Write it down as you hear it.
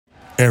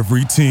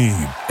Every team,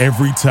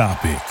 every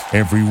topic,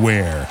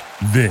 everywhere.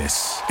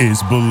 This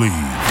is Believe.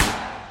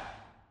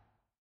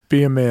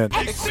 Be a man.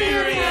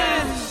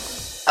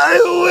 Experience! Are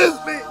you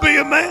with me? Be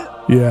a man.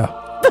 Yeah.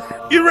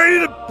 You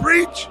ready to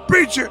preach?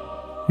 Preacher.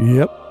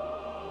 Yep.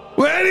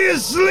 Where do you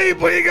sleep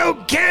when you go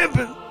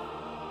camping?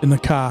 In the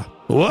car.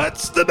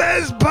 What's the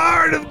best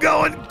part of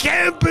going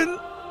camping?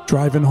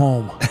 Driving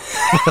home.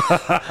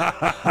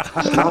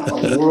 Not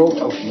a world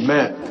of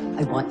men.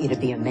 I want you to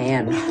be a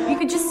man. You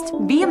could just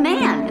be a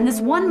man in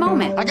this one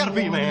moment. I gotta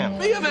be a man.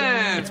 Be a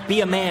man. It's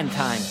be a man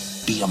time.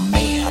 Be a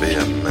man. Be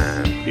a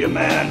man. Be a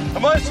man.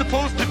 Am I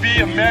supposed to be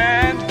a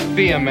man?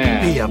 Be a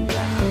man. Be a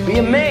man. Be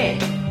a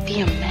man. Be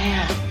a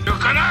man. You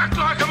can act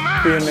like a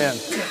man. Be a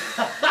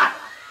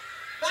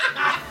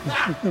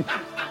man.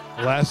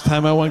 Last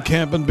time I went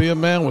camping, be a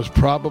man, was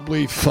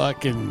probably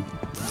fucking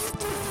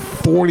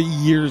 40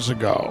 years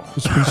ago.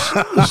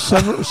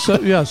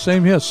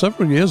 Same here.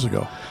 Several years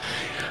ago.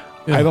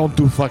 Yeah. I don't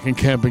do fucking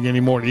camping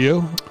anymore. Do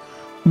you?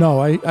 No,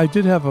 I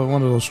did have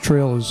one of those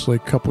trailers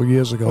like a couple of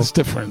years ago. It's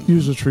different.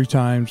 Used it 3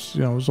 times.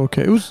 You know, it was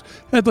okay. It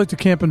had like the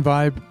camping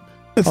vibe.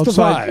 It's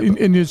outside, the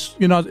vibe. And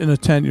you're not in a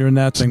tent. You're in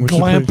that thing. Which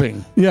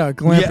Glamping.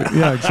 Glamping.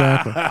 Yeah,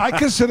 exactly. I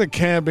consider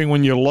camping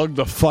when you lug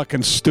the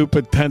fucking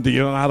stupid tent that you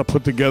don't know how to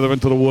put together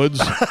into the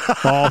woods.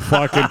 All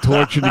fucking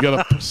tortured. You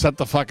got to set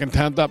the fucking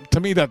tent up. To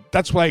me,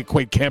 that's what I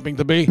equate camping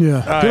to be.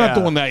 Yeah. You're not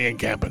doing that, you ain't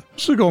camping. I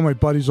used to go with my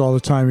buddies all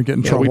the time and get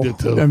in trouble. We did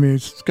too. I mean,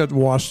 it's got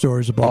war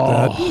stories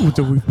about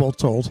that we've both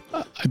told.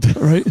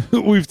 Right?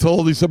 We've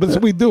told these, but that's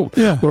what we do.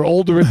 Yeah. We're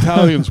older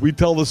Italians. We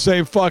tell the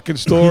same fucking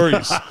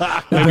stories.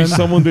 Maybe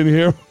someone didn't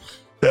hear.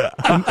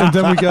 and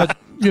then we got,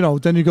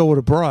 then you go with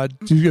a broad.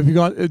 Have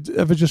you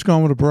ever just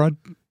gone with a broad?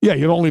 Yeah,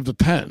 you don't leave the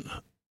tent.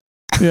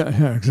 Yeah,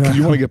 exactly.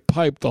 You want to get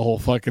piped the whole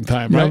fucking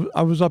time, right?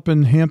 I was up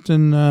in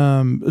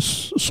Hampton,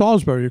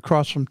 Salisbury,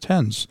 across from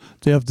Tens.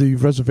 They have the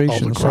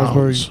reservation, the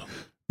Salisbury grounds.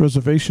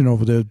 reservation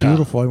over there.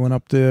 Beautiful. I went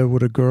up there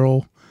with a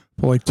girl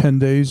for like 10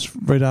 days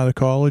right out of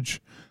college.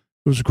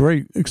 It was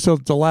great.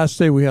 Except the last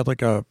day we had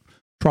like a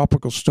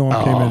tropical storm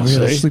came in. We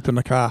had to sleep in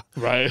the car.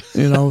 Right.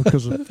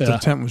 Because the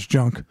tent was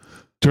junk.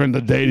 During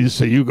the day, you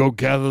say, you go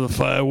gather the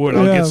firewood.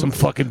 I'll get some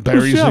fucking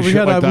berries and we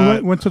shit like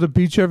that. We went to the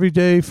beach every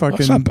day,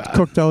 fucking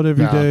cooked out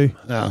every day.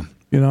 Yeah.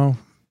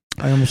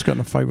 I almost got in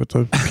a fight with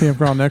the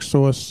campground next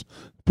to us.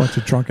 Bunch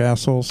of drunk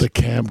assholes. The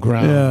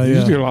campground. Yeah.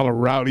 Usually a lot of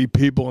rowdy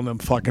people in them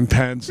fucking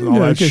tents and all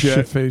that shit.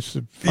 Shit-faced.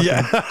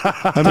 Yeah.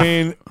 I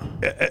mean,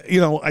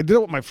 I did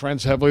it with my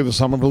friends heavily, the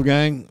Somerville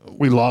gang.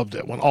 We loved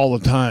it. Went all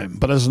the time.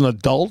 But as an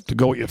adult, to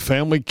go with your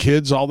family,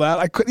 kids, all that,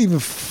 I couldn't even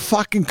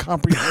fucking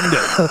comprehend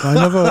it.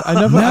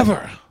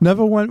 I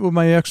never went with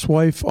my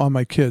ex-wife or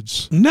my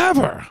kids.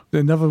 Never.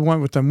 They never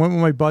went with them. Went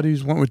with my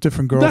buddies, went with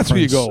different girlfriends. That's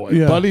where you go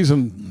with. Buddies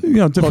and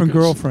different hookers.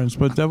 girlfriends.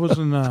 But that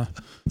wasn't...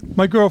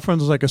 my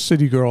girlfriend was like a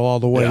city girl all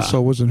the way, so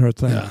it wasn't her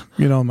thing.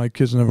 Yeah. My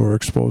kids never were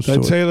exposed to it.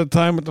 I'd say at the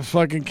time with the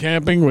fucking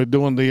camping, we're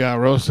doing the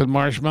roasted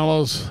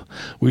marshmallows.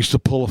 We used to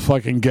pull a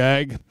fucking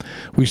gag.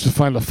 We used to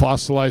find a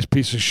fossilized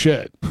piece of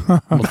shit.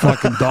 The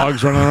fucking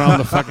dogs running around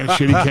the fucking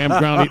shitty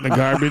campground eating the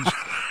garbage.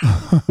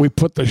 We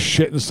put the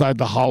shit inside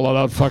the hollowed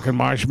out fucking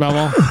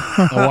marshmallow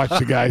and watch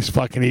the guys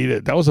fucking eat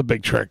it. That was a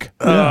big trick.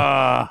 Isn't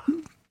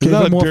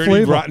that a dirty,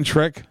 flavor. rotten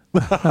trick?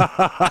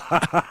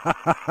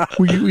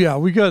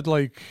 We got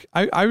like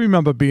I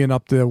remember being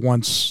up there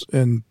once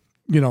and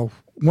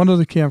one of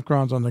the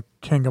campgrounds on the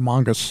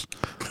Kangamongas.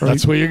 Right?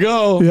 That's where you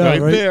go. Right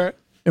there.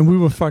 And we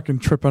were fucking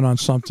tripping on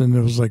something.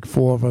 There was like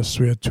 4 of us.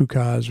 We had 2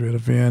 cars. We had a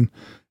van.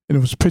 And it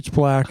was pitch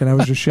black, and I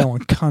was just yelling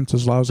 "cunt"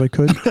 as loud as I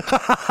could.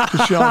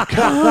 Just yelling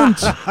 "cunt,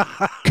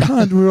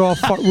 cunt."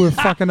 We were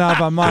fucking out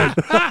of our mind.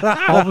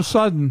 All of a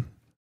sudden,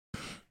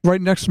 right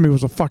next to me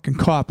was a fucking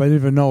cop. I didn't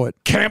even know it.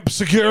 Camp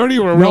security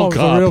or a No, real it was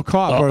cop? a real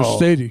cop or a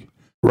statey.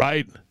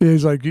 Right.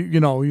 He's like, he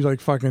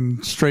like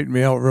fucking straightened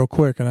me out real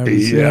quick, and I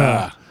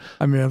was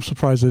I mean, I'm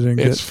surprised I didn't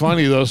get. It's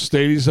funny, those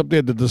stadies up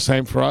there did the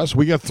same for us.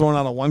 We got thrown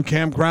out of one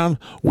campground.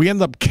 We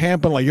ended up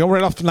camping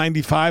right off the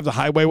 95, the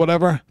highway,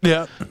 whatever.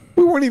 Yeah.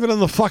 We weren't even in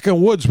the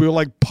fucking woods. We were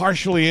like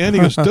partially in.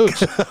 He goes,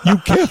 dudes, you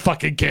can't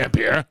fucking camp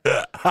here.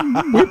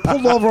 We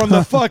pulled over on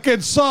the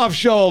fucking soft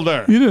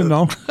shoulder. You didn't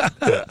know.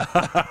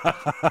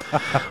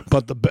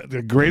 But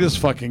the greatest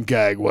fucking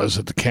gag was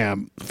at the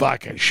camp,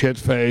 fucking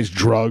shit-faced,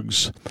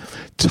 drugs,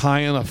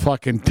 tying a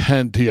fucking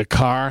tent to your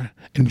car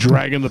and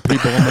dragging the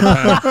people in the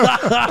tent.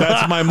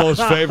 That's my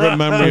most favorite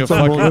memory of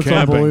fucking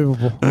camping.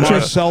 Unbelievable.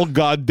 Marcel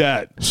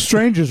Godet.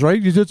 Strangers,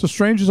 right? You did the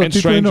strangers. And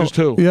strangers,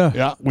 too. Yeah.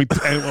 Yeah. We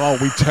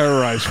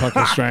terrorized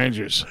fucking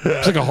strangers.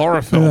 It's like a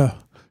horror film. Yeah.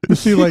 You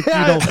see, like,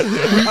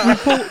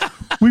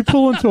 we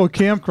pull into a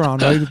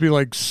campground, right? It'd be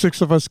like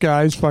 6 of us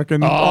guys,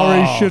 fucking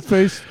already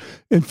shit-faced.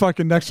 And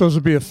fucking next to us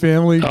would be a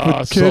family with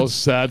it's kids. so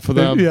sad for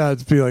them. Yeah,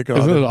 it'd be like,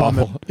 Isn't it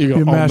awful? You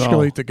You go,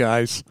 emasculate the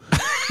guys.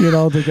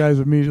 The guys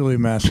immediately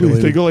emasculate.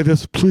 Please, they go like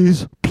this.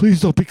 Please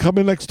don't be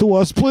coming next to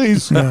us,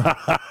 please. Yeah.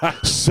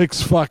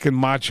 6 fucking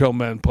macho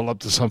men pull up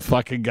to some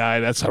fucking guy.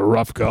 That's a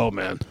rough go,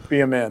 man. Be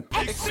a man.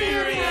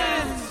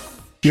 Experience!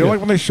 You know, like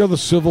when they show the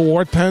Civil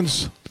War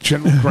tents,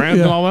 General Grant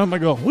and all them, I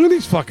go, look at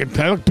these fucking tents.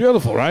 They look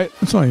beautiful, right?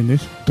 That's all you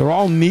need. They're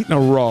all neat in a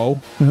row.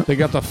 Yeah. They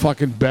got the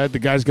fucking bed. The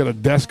guy's got a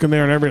desk in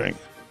there and everything.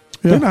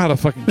 Yeah. They know how to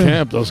fucking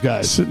camp, those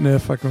guys. Sitting there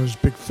fucking with his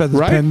big feather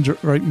Right? pen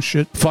writing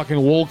shit. Fucking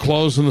wool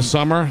clothes in the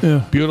summer.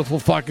 Yeah. Beautiful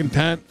fucking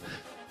tent.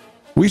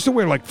 We used to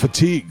wear like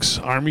fatigues,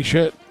 army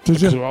shit. Did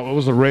you? Because it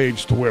was a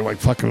rage to wear like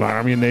fucking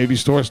Army and Navy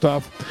store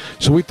stuff.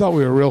 So we thought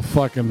we were real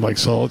fucking like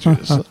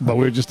soldiers, but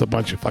we were just a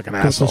bunch of fucking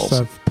Got to assholes.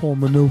 have pull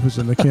maneuvers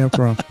in the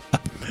campground.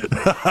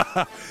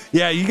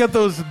 Yeah, you got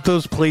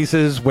those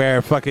places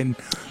where fucking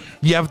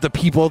you have the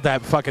people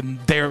that fucking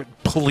they're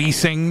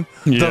policing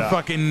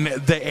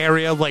the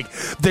area, like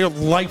they're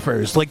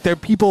lifers, like they're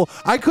people.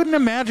 I couldn't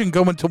imagine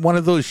going to one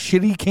of those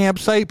shitty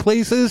campsite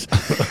places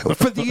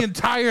for the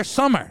entire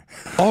summer.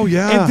 Oh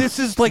yeah, And this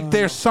is like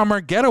their summer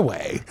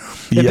getaway.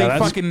 And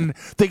Yeah,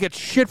 they get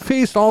shit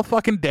faced all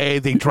fucking day.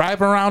 They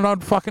drive around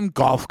on fucking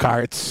golf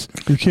carts.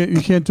 You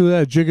can't do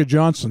that. Jigga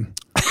Johnson.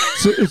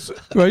 It's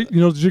right. You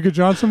know the Jigga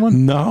Johnson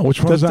one. No,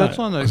 which one is that? That's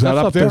on there. Is That's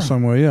that up there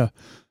somewhere. Yeah.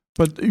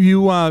 But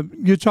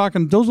you're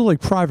talking. Those are like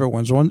private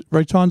ones,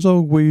 right,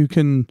 Tonzo? Where you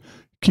can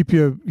keep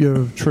your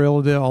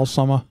trailer there all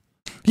summer.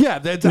 Yeah,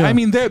 I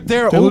mean they're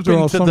They live open there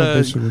all to summer,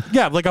 basically.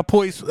 like a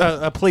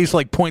place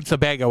like Point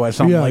Sebago or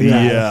something Yeah, like yeah.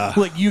 that.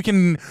 Yeah. Like you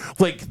can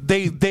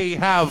they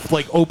have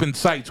like open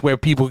sites where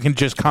people can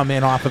just come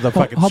in off of the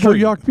fucking How about street.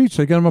 York Beach?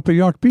 They got them up at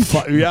York Beach.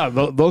 Yeah,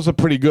 those are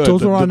pretty good.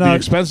 Those are on the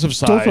expensive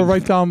side. Those are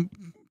right down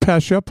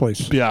past your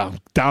place. Yeah,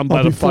 down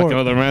by the before fucking it.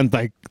 other end.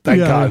 Thank Yeah,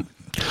 God.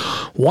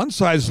 One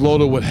side's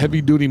loaded with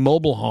heavy duty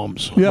mobile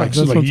homes. Yeah, like, that's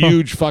like what I'm talking-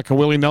 huge fucking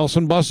Willie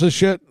Nelson buses.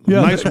 Shit.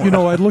 Yeah, nice one.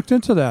 I looked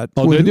into that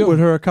Oh, with, did you? with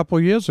her a couple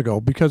of years ago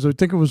because I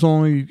think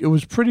it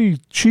was pretty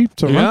cheap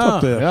to rent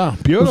up there. Yeah, It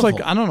was beautiful.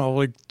 like I don't know,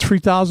 like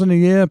 $3,000 a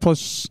year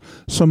plus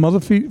some other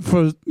fee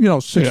for 6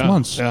 Yeah,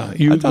 months. yeah.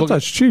 You I thought look-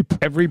 that's cheap.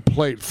 Every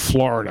plate,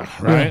 Florida,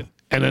 right? Yeah.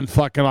 And then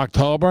fucking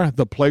October,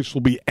 the place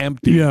will be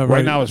empty. Yeah,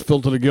 right. Now it's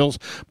filled to the gills.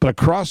 But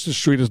across the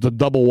street is the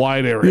double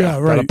wide area. Yeah, That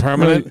are right,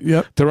 permanent. right,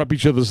 yep. They're up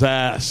each other's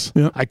ass.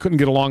 Yep. I couldn't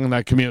get along in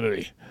that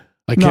community.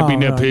 I can't be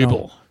near No.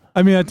 people.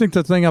 I mean, I think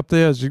the thing up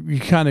there is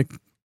you kind of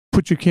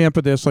put your camper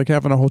there. It's like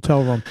having a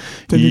hotel room.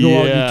 Then you go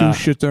out and Yeah. do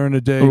shit during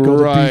the day, go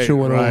to the beach or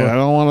whatever. Right. I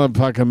don't want to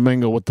fucking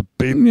mingle with the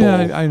people.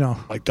 Yeah, I know.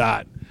 Like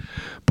that.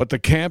 But the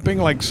camping,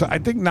 like, so I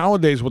think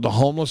nowadays with the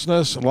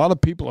homelessness, a lot of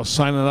people are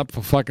signing up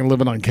for fucking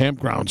living on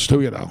campgrounds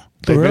too,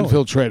 They've Really?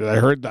 infiltrated. I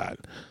heard that.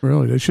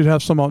 Really, they should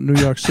have some out in New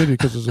York City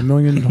because there's a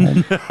million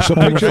homeless So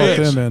out picture there,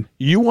 this. man.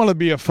 You want to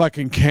be a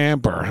fucking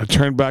camper.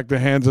 Turn back the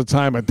hands of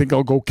time. I think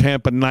I'll go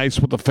camping nice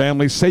with the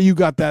family. Say you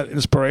got that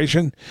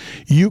inspiration.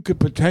 You could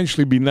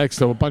potentially be next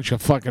to a bunch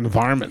of fucking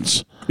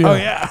varmints. Oh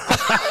yeah.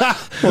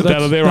 Well,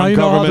 that are there now on you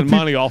know how government the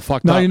money all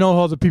fucked Now up. you know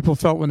how the people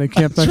felt when they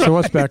camped next to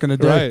us back in the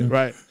day.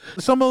 Right.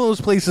 Some of those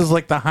places,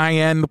 like the high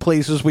end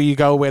places where you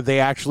go, where they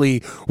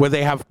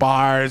have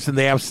bars and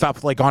they have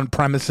stuff like on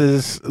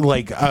premises,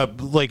 like a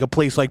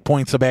place like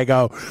Point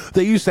Sebago.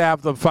 They used to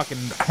have the fucking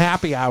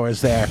happy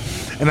hours there,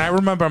 and I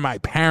remember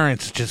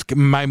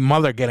my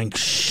mother getting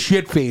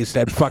shit faced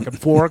at fucking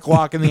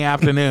 4:00 in the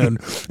afternoon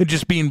and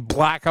just being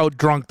blackout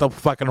drunk the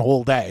fucking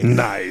whole day.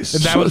 Nice.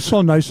 And that So, was it's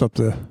so nice up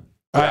there.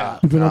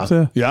 You been up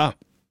there? Yeah.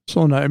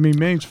 So nice. I mean,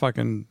 Maine's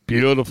fucking.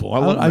 Beautiful. I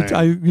love Maine.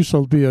 I used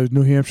to be a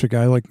New Hampshire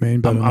guy. I like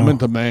Maine better. I'm now.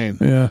 into Maine.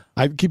 Yeah.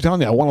 I keep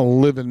telling you, I want to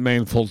live in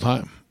Maine full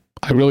time.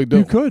 I really do.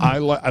 You could.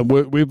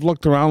 We've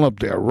looked around up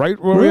there, right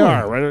where we Really?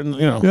 are, right? In,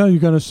 Yeah, you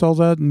gonna sell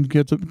that and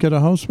get a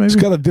house maybe?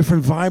 It's got a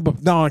different vibe.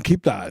 But no, I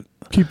keep that.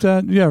 Keep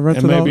that. Yeah, rent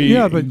And it out. maybe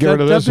Yeah, but get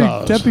rid of this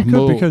house. that'd be good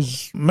Move.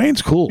 because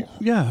Maine's cool.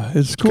 yeah,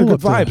 it's got cool good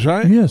up there. vibes,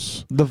 right?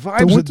 Yes. The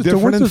vibes are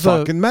different in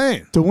fucking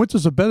Maine. The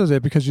winters are better there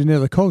because you're near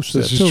the coast.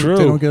 This there, is too. true.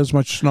 They don't get as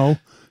much snow.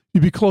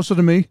 You'd be closer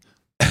to me.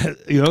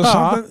 You know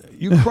something?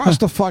 You cross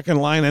the fucking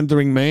line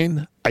entering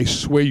Maine, I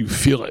swear you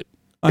feel it.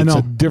 I know.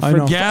 It's a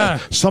different. Yeah.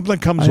 Something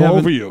comes I haven't-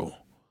 over you.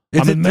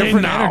 It's I'm a in Maine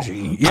different now.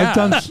 energy.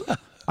 Yeah.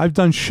 I've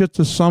done shit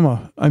this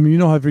summer. I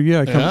mean, every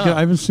year I come. Yeah.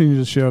 I haven't seen you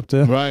this year up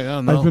there. Right? I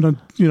know. I've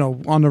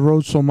been, on the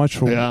road so much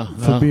for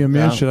being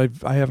man shit.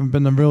 I haven't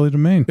been really to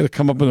Maine. It'll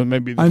come up with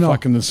maybe I know.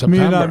 fucking in Me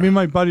September. and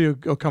my buddy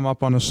will come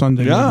up on a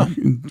Sunday. Yeah.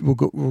 and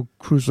we'll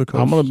cruise the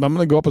coast. I'm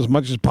gonna go up as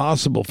much as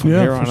possible from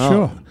Yeah, here for on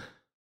sure. out.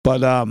 But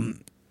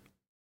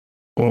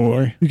don't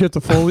worry. You get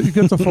the foliage. You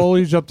get the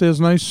foliage up there is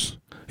nice.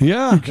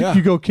 Yeah,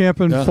 You go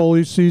camping Yeah.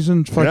 foliage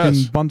season. Fucking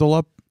Yes. bundle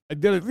up. I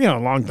did it, a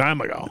long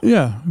time ago.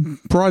 Yeah,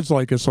 broads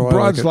like it. So Broads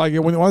I like it. like it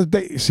when you want to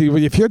date. See,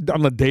 if you're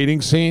on the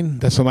dating scene,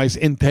 that's a nice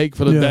intake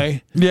for the Yeah.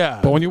 day. Yeah.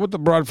 But when you're with the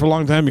broad for a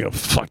long time, you go,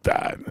 fuck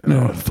that.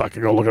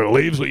 Fucking go look at the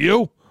leaves with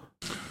you.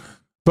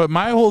 But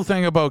my whole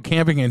thing about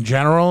camping in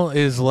general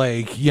is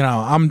like,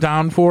 I'm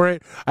down for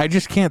it. I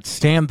just can't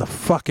stand the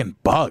fucking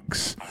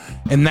bugs.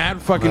 And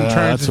that fucking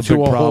turns that's a into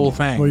big a whole problem.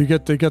 thing. Well,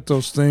 they get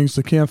those things.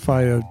 The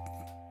campfire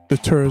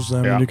deters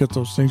them, Yeah. and you get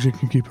those things you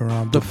can keep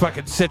around. The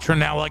fucking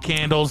citronella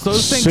candles.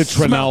 Those things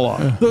Citronella.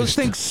 smell. Those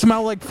things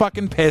smell like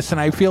fucking piss, and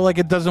I feel like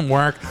it doesn't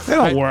work. They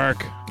don't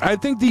work. I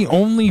think the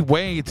only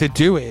way to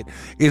do it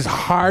is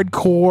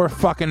hardcore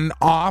fucking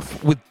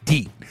off with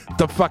deep.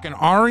 The fucking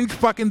orange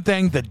fucking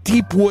thing, the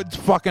deep woods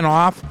fucking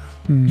off.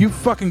 You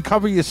fucking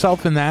cover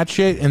yourself in that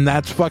shit, and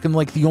that's fucking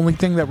like the only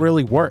thing that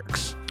really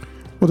works.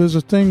 Well, there's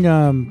a thing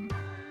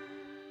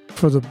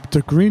for the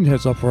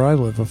greenheads up where I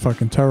live are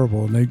fucking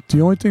terrible. And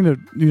the only thing that,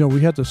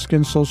 we had the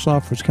Skin So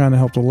Soft, which kind of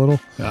helped a little.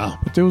 Yeah.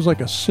 But there was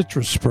like a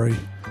citrus spray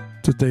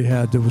that they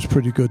had that was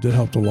pretty good, that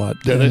helped a lot.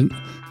 Did it?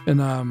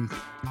 And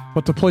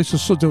but the place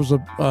is there was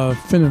a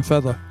Fin and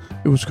Feather,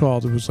 it was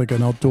called. It was like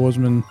an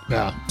outdoorsman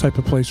type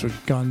of place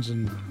with guns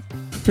and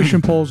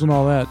fishing poles and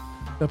all that.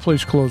 That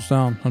place closed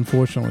down,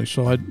 unfortunately.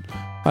 So I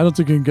don't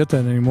think you can get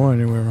that anymore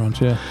anywhere around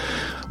here.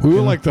 We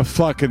were like the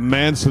fucking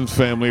Manson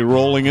family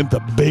rolling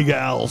into Big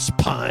Al's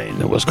Pine,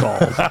 it was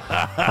called.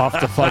 Off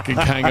the fucking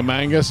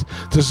Kangamangas.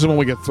 This is when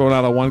we get thrown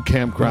out of one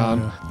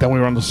campground. Then we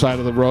were on the side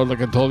of the road,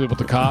 like I told you, with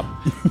the cop.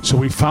 So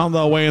we found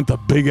our way into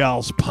Big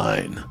Al's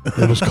Pine,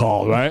 it was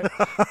called, right?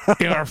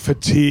 In our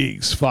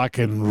fatigues,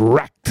 fucking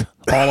wrecked.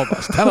 All of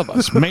us, 10 of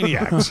us,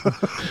 maniacs.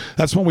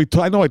 That's when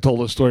I know I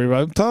told this story, but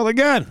I'll tell it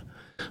again.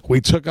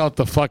 We took out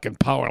the fucking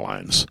power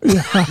lines. We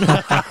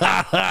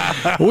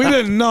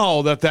didn't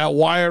know that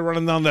wire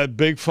running down that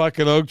big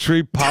fucking oak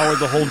tree powered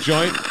the whole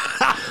joint.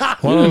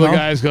 One of the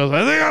guys goes,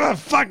 "Are they gonna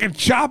fucking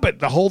chop it?"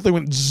 The whole thing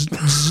went zzz,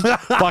 zzz,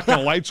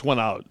 fucking lights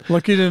went out.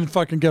 Lucky you didn't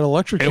fucking get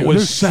electrocuted. It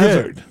was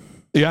severed.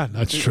 Yeah,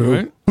 that's true.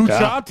 Right? Who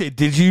chopped it?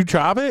 Did you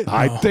chop it?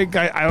 I think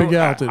Big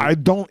Al did it. I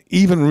don't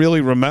even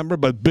really remember,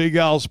 but Big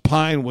Al's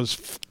Pine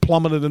was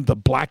plummeted into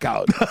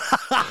blackout.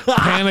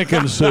 Panic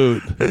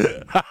ensued.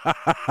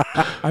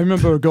 I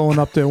remember going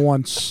up there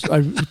once.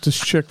 This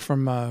chick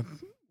from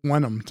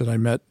Wenham that I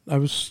met. I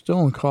was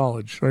still in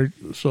college, right?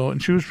 So,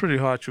 and she was pretty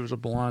hot. She was a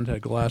blonde,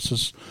 had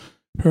glasses.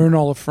 Her and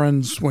all her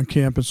friends went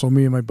camping. So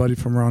me and my buddy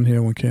from around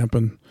here went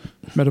camping.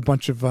 Met a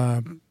bunch of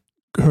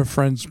her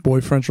friends'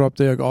 boyfriends were up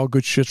there. All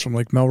good shits from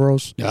like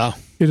Melrose. Yeah,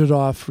 hit it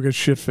off. We got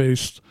shit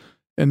faced.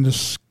 And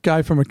this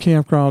guy from the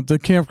campground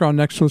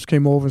next to us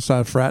came over and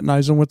started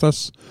fraternizing with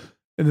us.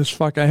 And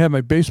I had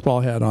my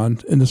baseball hat on,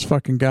 and this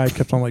fucking guy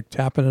kept on like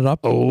tapping it up.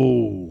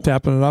 Oh,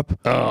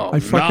 I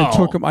fucking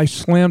took him. I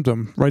slammed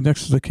him right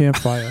next to the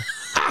campfire.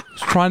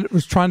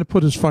 was trying to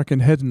put his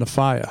fucking head in the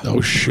fire.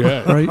 Oh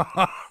shit! Right.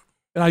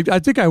 And I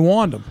think I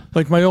warned him.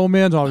 Like my old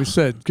man always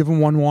said, give him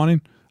one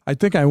warning. I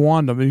think I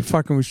warned him, and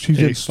he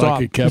didn't stop.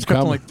 He kept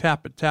on like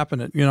tapping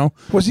it,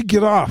 What's he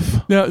get off?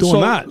 Yeah,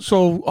 doing that?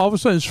 So all of a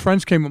sudden, his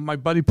friends came up. My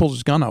buddy pulled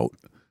his gun out,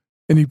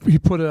 and he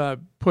put a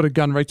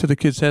gun right to the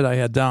kid's head I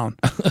had down.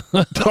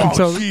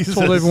 So he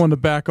told everyone to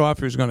back off.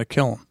 He was going to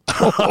kill him.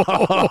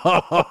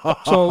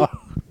 So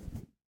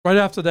right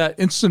after that,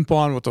 instant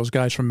bond with those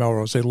guys from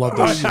Melrose. They loved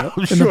us.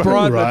 And the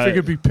broad, I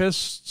figured, be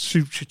pissed.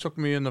 She took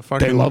me in the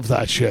fucking. They love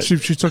that shit.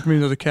 She took me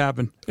into the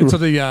cabin. Into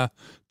the.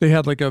 They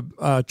had like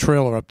a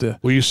trailer up there.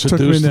 Were you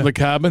seduced in the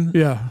cabin?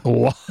 Yeah.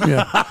 What?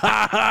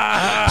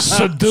 Yeah.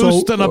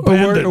 Seduced and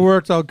abandoned. It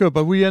worked out good,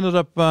 but we ended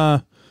up.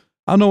 I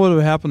don't know what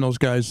happened to those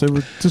guys.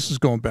 This is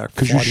going back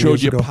because you showed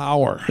your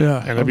power.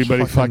 Yeah, and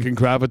everybody fucking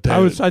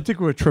gravitated. I think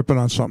we were tripping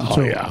on something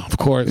too. Oh yeah, of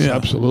course,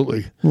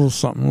 absolutely. A little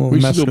something. A little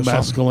we used to do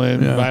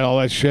mescaline, right? All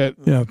that shit.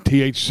 Yeah,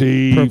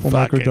 THC, purple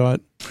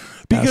microdot.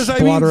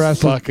 Because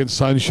fucking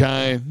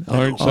sunshine,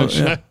 orange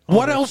sunshine. Yeah.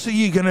 What else are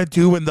you gonna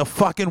do in the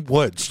fucking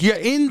woods? You're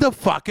in the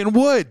fucking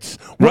woods.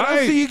 What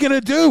else are you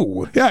gonna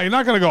do? Yeah, you're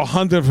not gonna go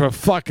hunting for a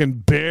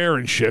fucking bear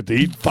and shit to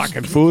eat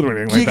fucking food or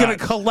anything like that. You're gonna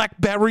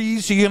collect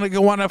berries. You're gonna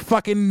go on a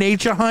fucking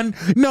nature hunt.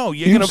 No,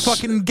 you're gonna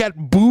fucking get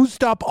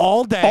boozed up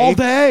all day. All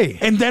day.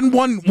 And then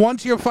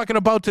once you're fucking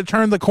about to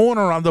turn the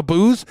corner on the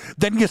booze,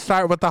 then you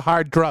start with the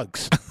hard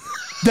drugs.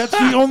 That's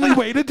the only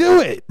way to do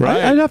it. Right.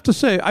 I'd have to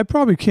say, I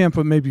probably camp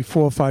with maybe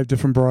 4 or 5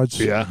 different broads.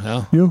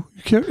 Yeah. You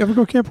ever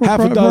go camp with half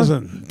a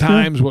dozen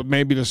times with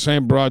maybe the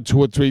same broad 2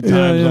 or 3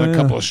 times and a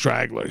couple of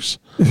stragglers.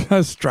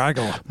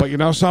 Straggler. But you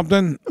know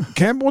something?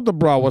 Camping with the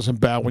broad wasn't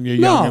bad when you're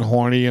young and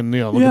horny and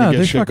looking to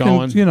get shit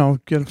going.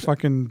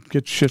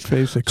 Get shit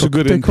faced. They It's a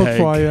good They intake. cook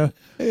for you.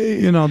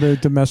 They're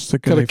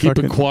domestic. Gotta keep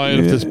it quiet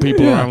if there's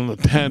people around in the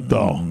tent,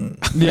 though.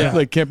 Yeah.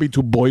 They can't be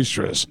too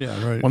boisterous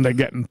when they're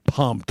getting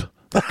pumped.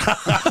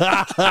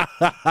 I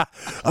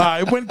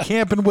went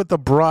camping with a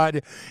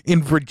broad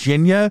in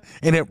Virginia,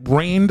 and it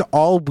rained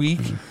all week,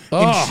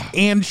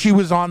 and she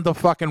was on the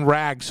fucking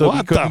rag, so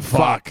we couldn't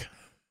fuck.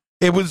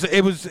 It was.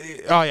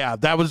 Oh yeah,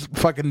 that was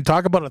fucking.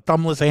 Talk about a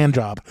thumbless hand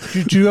job.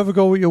 Did you ever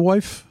go with your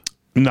wife?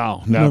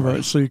 No,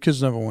 never. So your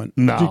kids never went.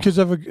 No. Did your kids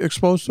ever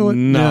exposed to it?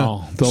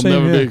 No, they'll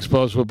never be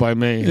exposed to it by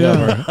me.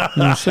 Never.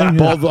 Same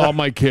here. All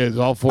my kids,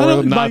 all 4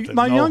 of them.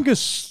 My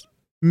youngest,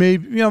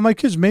 maybe. My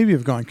kids maybe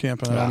have gone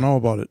camping. I don't know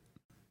about it.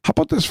 How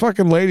about this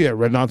fucking lady I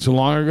read not too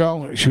long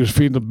ago? She was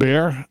feeding the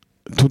bear.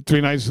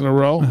 3 nights in a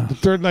row. The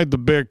third night, the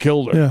bear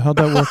killed her. Yeah, how'd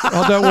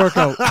that work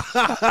out?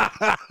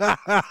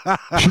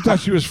 She thought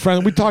she was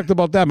friendly. We talked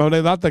about that.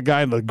 Remember, not the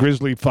guy in the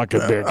grizzly fucking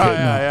bear kid.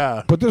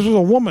 yeah. But this was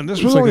a woman.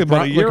 This was It's only a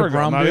about a year ago,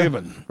 brown not bear?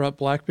 even.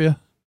 Black bear?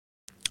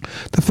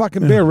 The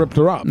fucking bear ripped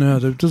her up. No,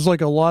 there's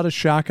like a lot of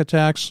shark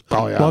attacks.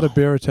 Oh, yeah. A lot of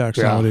bear attacks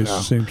nowadays, yeah.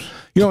 it seems.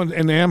 You know,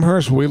 in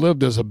Amherst, where we live,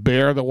 there's a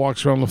bear that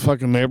walks around the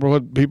fucking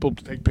neighborhood. People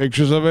take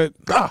pictures of it.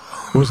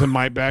 It was in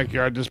my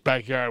backyard, this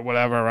backyard,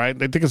 whatever, right?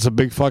 They think it's a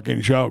big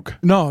fucking joke.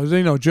 No, it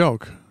ain't no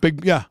joke.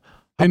 Big, yeah.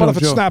 How Ain't about no if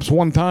it joke. snaps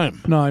one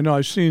time? No, I know.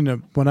 I've seen it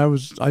when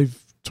I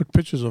took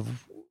pictures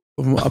of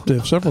them up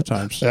there several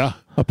times. Yeah.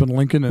 Up in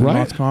Lincoln and Right.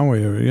 North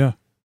Conway area, yeah.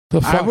 The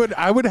fuck?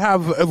 I would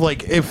have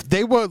like if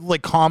they were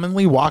like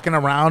commonly walking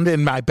around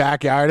in my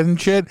backyard and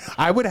shit,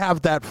 I would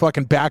have that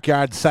fucking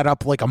backyard set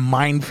up like a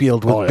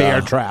minefield with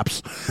bear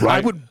traps. Right. I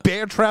would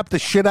bear trap the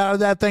shit out of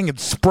that thing and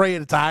spray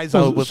its eyes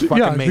out with fucking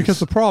yeah, mace. because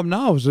the problem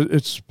now is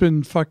it's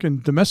been fucking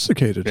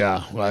domesticated.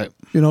 Yeah, right.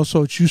 You know,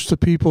 so it's used to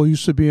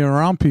being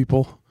around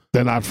people.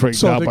 They're not freaked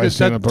So out by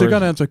seeing a they're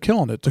going to person. end up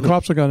killing it. The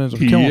cops are going to end up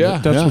killing Yeah,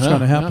 it. That's yeah, what's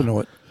going to yeah, happen yeah. to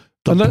it.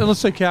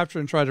 Unless they capture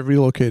and try to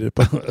relocate it.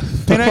 But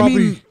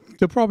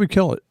they'll probably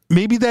kill it.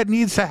 Maybe that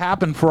needs to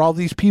happen for all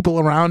these people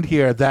around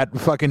here that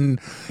fucking,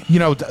 you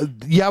know,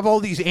 you have all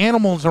these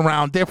animals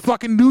around. They're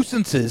fucking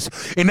nuisances.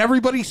 And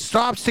everybody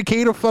stops to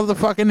cater for the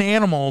fucking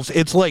animals.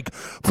 It's like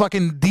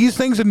fucking these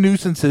things are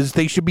nuisances.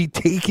 They should be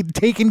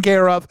taken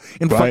care of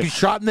and fucking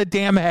shot in the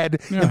damn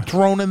head and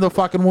thrown in the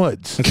fucking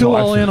woods. Kill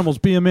all animals.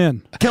 Be a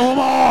man. Kill them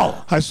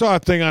all. I saw a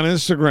thing on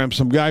Instagram.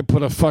 Some guy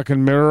put a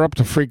fucking mirror up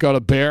to freak out a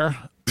bear.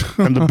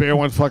 And the bear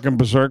went fucking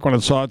berserk when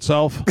it saw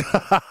itself.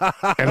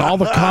 And all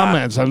the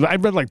comments, I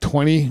read like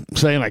 20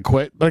 saying I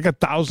quit, but I got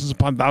thousands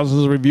upon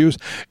thousands of reviews.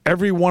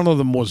 Every one of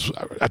them was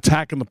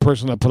attacking the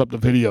person that put up the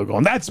video,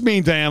 going, "That's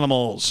mean to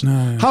animals.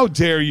 How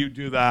dare you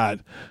do that?"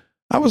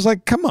 I was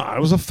like, come on,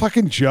 it was a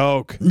fucking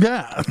joke.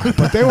 Yeah.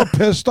 But they were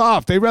pissed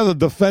off. They'd rather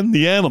defend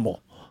the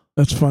animal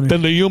That's funny.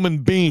 than the human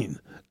being.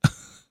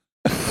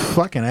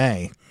 Fucking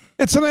A.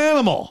 It's an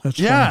animal. That's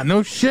Yeah, funny.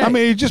 no shit. I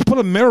mean, you just put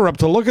a mirror up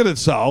to look at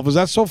itself. Is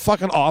that so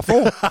fucking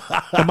awful?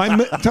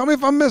 Tell me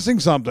if I'm missing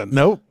something.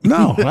 Nope.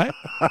 No, right?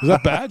 Is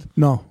that bad?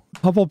 No.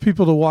 How about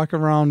people that walk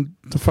around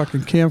the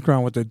fucking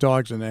campground with their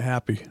dogs and they're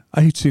happy?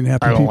 I hate seeing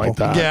happy I don't people. like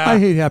that. Yeah. I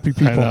hate happy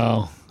people. I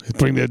know.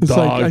 Bring their It's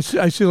dog. like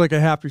I see like a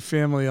happy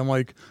family. I'm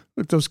like,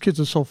 look, those kids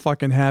are so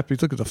fucking happy.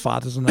 Look at the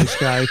father's a nice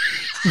guy.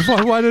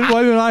 why didn't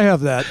I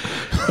have that?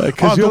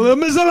 Because you're the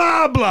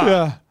miserable.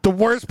 Yeah. The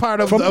worst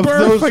part of From birth,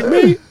 those like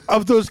me.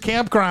 of those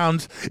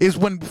campgrounds is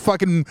when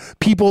fucking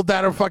people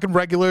that are fucking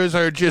regulars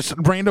are just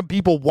random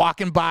people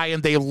walking by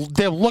and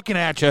they're looking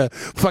at you,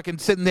 fucking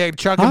sitting there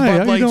chugging Hi, how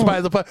Bud you Lights doing? by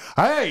the.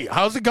 Hey,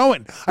 how's it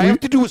going? I have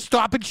to do a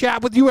stop and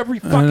chat with you every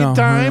know, fucking I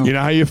time. You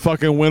know how you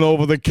fucking went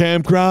over the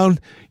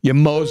campground? You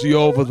mosey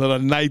over to the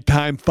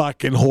nighttime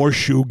fucking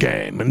horseshoe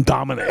game and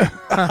dominate.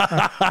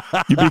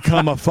 You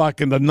become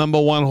the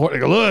number one horse. They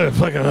go, look,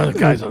 fucking that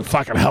guy's a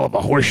fucking hell of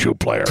a horseshoe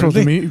player.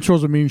 He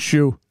throws a mean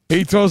shoe.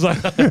 He throws like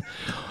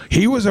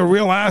he was a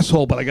real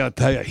asshole, but I gotta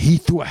tell you, he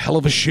threw a hell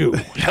of a shoe.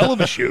 Hell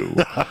of a shoe.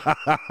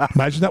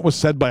 Imagine that was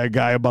said by a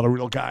guy about a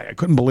real guy. I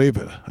couldn't believe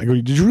it. I go,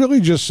 did you really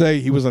just say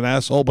he was an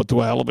asshole but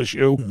threw a hell of a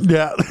shoe?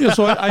 Yeah. Yeah,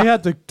 so I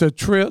had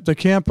the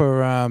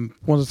camper.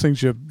 One of the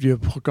things you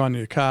hook on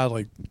your car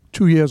like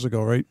 2 years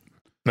ago, right?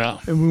 No.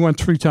 And we went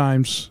 3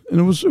 times, and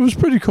it was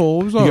pretty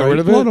cool. It was all got right. rid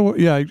of A lot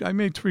it? yeah, I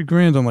made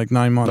 $3,000 in like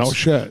 9 months. No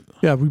shit.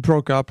 Yeah, we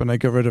broke up, and I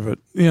got rid of it.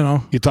 You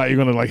know, You thought you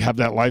were gonna like have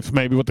that life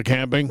maybe with the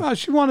camping? You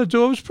she wanted to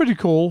do it. It was pretty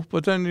cool,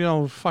 but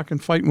then fucking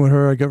fighting with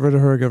her, I got rid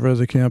of her. I got rid of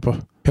the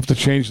camper. have to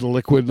change the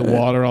liquid, the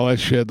water, all that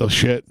shit, the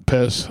shit,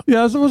 piss.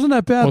 Yeah, it wasn't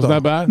that bad. Wasn't though.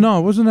 that bad? No,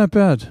 it wasn't that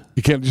bad.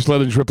 You can't just let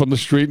it drip on the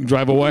street and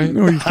drive away?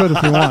 No, you could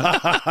if you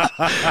want.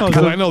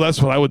 Because I know that's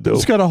what I would do.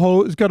 It's got a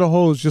hose. It's got a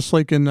hose, just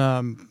like in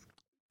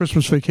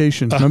Christmas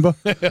Vacation. Remember?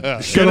 Shit Got a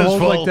is hose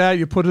full. like that.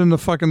 You put it in the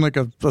fucking like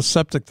a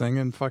septic thing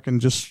and fucking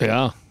just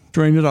Yeah,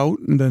 drain it out,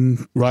 and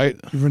then right.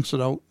 you rinse it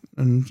out,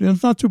 and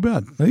it's not too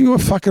bad. You're a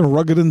fucking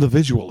rugged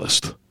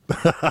individualist,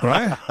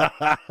 right?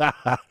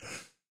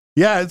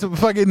 Yeah, it's a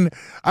fucking.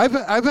 I've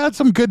had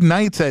some good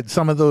nights at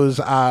some of those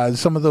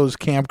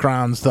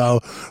campgrounds though.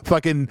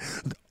 Fucking.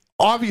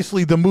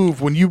 Obviously, the move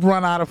when you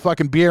run out of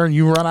fucking beer and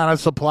you run out of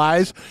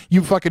supplies,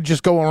 you fucking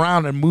just go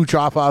around and mooch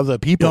off other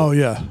people. Oh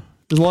yeah,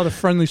 there's a lot of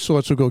friendly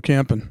sorts who go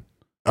camping.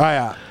 Oh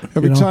yeah.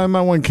 Every You know? time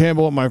I went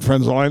camping with my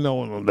friends, all I know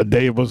when the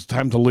day it was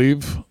time to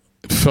leave,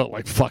 it felt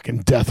like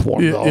fucking death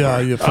warmed Yeah, over. yeah,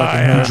 you fucking I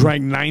had-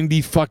 drank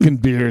 90 fucking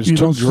beers, You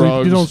took don't sleep.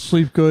 drugs. You don't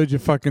sleep good.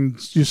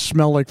 You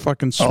smell like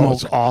fucking Oh, smoke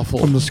it's awful.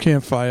 from this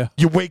campfire.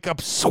 You wake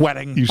up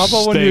sweating. You How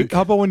stink.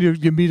 about when you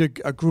meet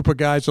a group of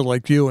guys that are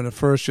like you, and at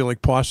first you're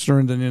like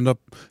posturing, then you end up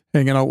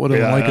hanging out with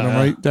them and liking them,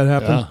 right? That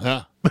happened.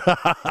 Yeah.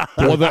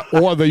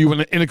 or that you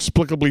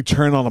inexplicably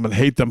turn on them and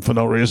hate them for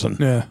no reason.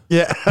 Yeah.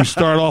 Yeah. You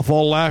start off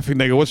all laughing.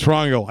 They go, "What's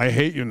wrong?" You go, "I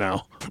hate you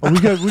now." Well,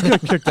 we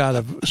got kicked out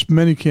of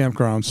many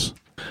campgrounds.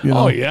 You know?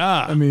 Oh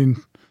yeah. I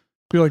mean,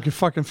 Be like you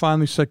fucking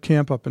finally set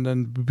camp up and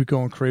then be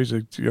going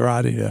crazy. You're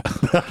out of here.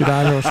 Get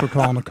out of here, else we're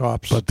calling the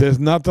cops. But there's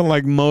nothing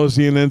like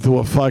moseying into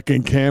a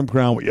fucking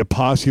campground with your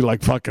posse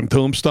like fucking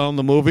Tombstone,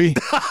 the movie.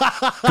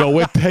 Go,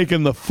 we're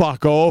taking the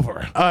fuck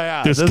over. Oh,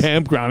 yeah. This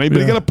campground.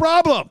 Anybody got a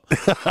problem?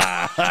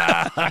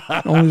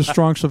 Only the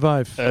strong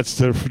survive.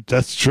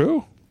 That's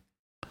true.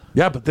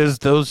 Yeah, but there's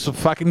those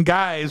fucking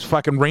guys,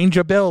 fucking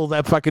Ranger Bill,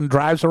 that fucking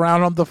drives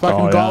around on the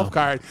fucking golf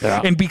cart.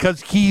 Yeah. And because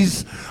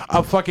he's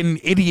a fucking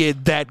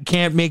idiot that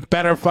can't make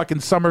better fucking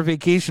summer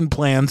vacation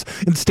plans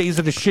and stays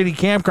at a shitty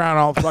campground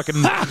all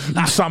fucking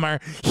summer,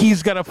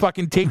 he's got to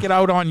fucking take it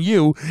out on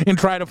you and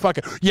try to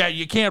fucking, yeah,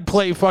 you can't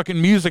play fucking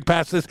music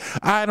past this.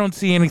 I don't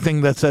see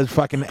anything that says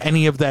fucking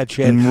any of that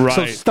shit. Right.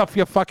 So stuff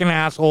your fucking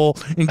asshole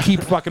and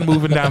keep fucking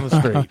moving down the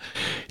street.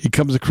 He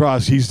comes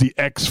across, he's the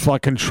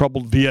ex-fucking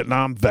troubled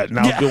Vietnam vet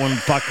now doing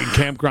fucking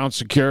campground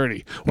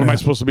security. What am I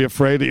supposed to be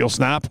afraid that you'll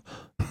snap?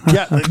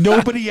 Yeah,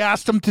 nobody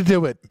asked him to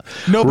do it.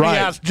 Nobody Right.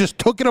 asked, just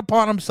took it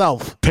upon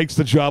himself. Takes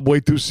the job way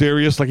too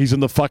serious, like he's in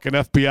the fucking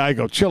FBI.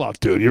 Go, chill out,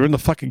 dude. You're in the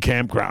fucking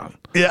campground.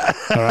 Yeah.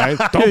 All right?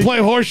 Don't play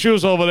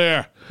horseshoes over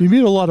there. You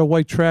meet a lot of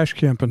white trash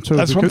camping too.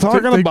 That's what I'm because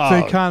talking they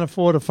about. They can't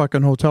afford a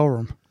fucking hotel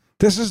room.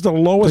 This is the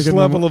lowest Taking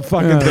level them- of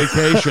fucking yeah.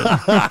 vacation.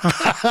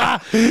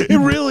 It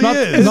really Not-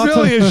 is. It not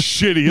really that- is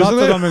shitty, Not isn't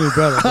that it? I'm any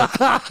better,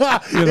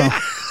 but, you know.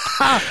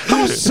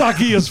 How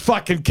sucky is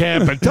fucking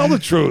camping? Tell the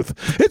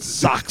truth. It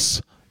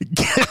sucks.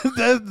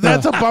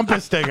 That's a bumper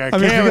sticker. I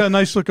mean, if you got a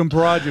nice looking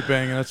broad you're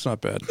banging, that's not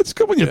bad. It's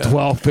good when you're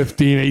 12,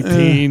 15,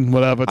 18,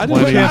 whatever, I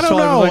 20. didn't camp I don't till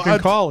I know. was like in I-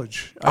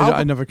 college. I'll-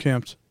 I never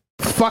camped.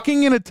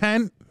 Fucking in a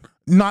tent,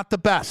 not the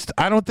best.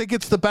 I don't think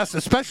it's the best,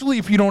 especially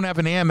if you don't have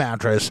an air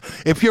mattress.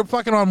 If you're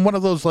fucking on one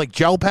of those like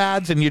gel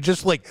pads and you're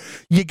just like,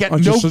 you get Oh,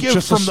 no just a- give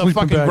just a from the sleeping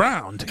fucking bag.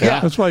 ground.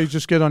 Yeah. That's why you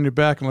just get on your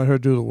back and let her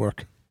do the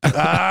work.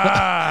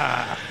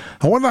 Ah.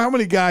 I wonder how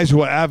many guys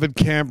who are avid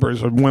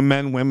campers, or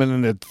women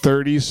in their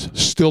 30s,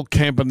 still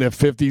camp in their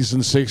 50s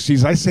and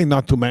 60s. I say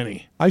not too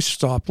many. I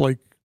stopped when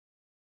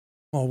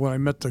I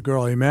met the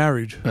girl I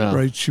married, Yeah.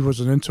 right? She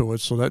wasn't into it,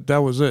 so that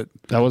was it.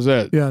 That was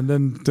it. Yeah, and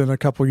then a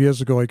couple of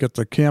years ago, I got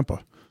the camper.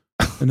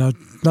 And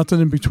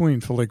nothing in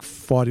between for like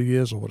 40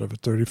 years or whatever,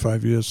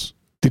 35 years.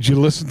 Did you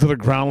listen to the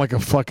ground like a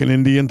fucking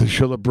Indian to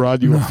show the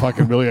broad you were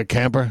fucking really a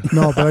camper?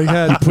 No, but I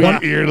had Put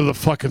your ear to the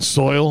fucking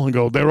soil and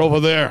go, they're over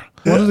there.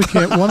 one of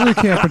the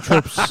camping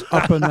trips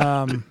up in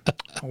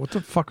what the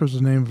fuck was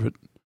the name of it?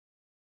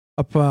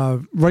 Up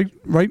right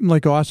in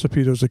like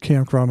Ossipee, there was a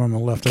campground on the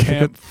left.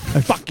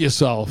 Fuck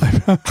yourself.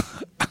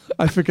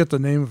 I forget the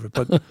name of it,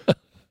 but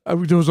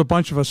there was a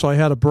bunch of us, so I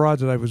had a broad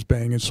that I was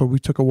banging. So we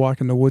took a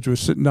walk in the woods. We were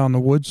sitting down in the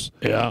woods,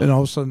 Yeah. and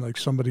all of a sudden, like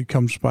somebody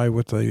comes by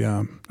with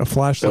a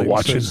flashlight. They're and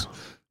watching. says,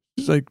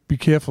 "It's like, be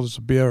careful, there's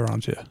a bear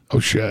around here." Oh,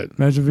 shit.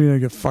 Imagine being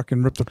get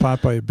fucking ripped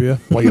apart by a bear.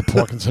 While you're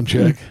porking some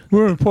chick. We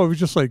were in Port, we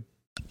just like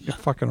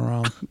fucking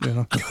around, you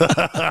know.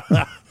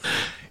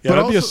 Yeah,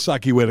 that'd be a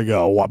sucky way to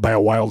go, by a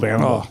wild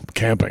animal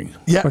camping.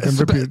 Yeah. Fucking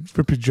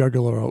rip your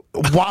jugular out.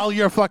 While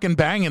you're fucking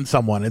banging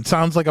someone. It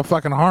sounds like a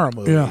fucking horror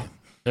movie. Yeah.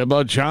 How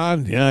about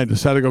John? Yeah, I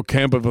decided to go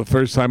camping for the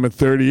first time in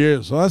 30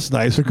 years. Well, that's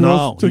nice. The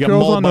girls, you the got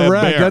girls mauled on by the a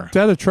rag. bear.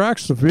 That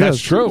attracts the bear. That's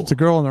true. It's the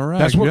girl on the rag.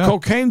 That's what yeah.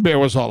 Cocaine Bear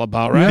was all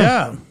about, right?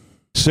 Yeah.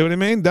 See what I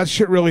mean? That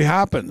shit really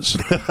happens.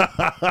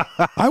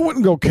 I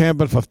wouldn't go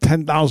camping for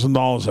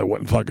 $10,000. I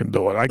wouldn't fucking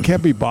do it. I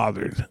can't be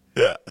bothered.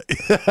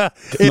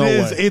 It No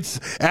is. way. It's,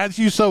 as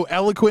you so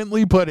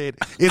eloquently put it,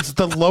 it's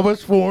the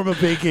lowest form of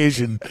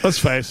vacation. Let's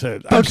face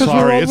it. I'm 'cause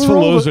sorry. we're It's all- for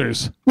we're all-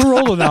 losers. We're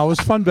older now. It was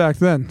fun back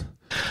then.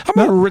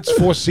 I'm a Ritz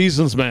Four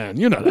Seasons man.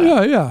 You know that.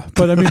 Yeah, yeah.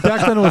 But I mean,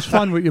 back then it was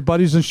fun with your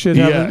buddies and shit.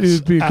 Yes,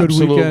 It'd be a good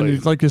absolutely.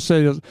 weekend. Like you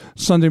say,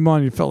 Sunday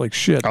morning you felt like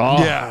shit.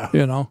 Oh. Yeah.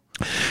 You know.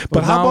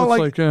 But how now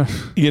about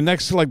it's you're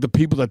next to like the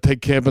people that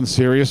take camping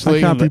seriously?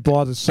 I can't be and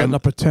bothered setting and-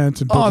 up a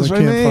tent and Oh, building that's a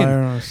what I mean.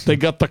 campfire. They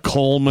got the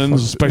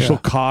Coleman's, special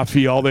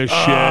coffee, all their shit.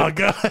 Oh,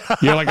 God.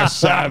 You're like a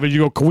savage.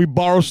 You go, can we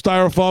borrow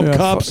styrofoam Yeah,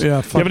 cups? yeah,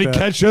 you fuck have any that.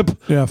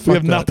 ketchup? Yeah, we fuck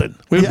have that. nothing.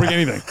 We didn't bring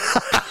anything.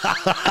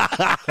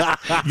 You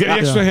got any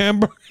extra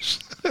hamburgers?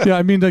 Yeah,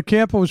 I mean the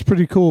camper was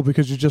pretty cool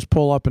because you just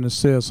pull up and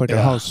it's there. It's like a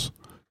Yeah. house.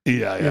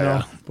 Yeah, You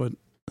know. But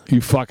You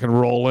fucking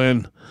roll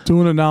in.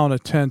 doing it now in a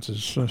tent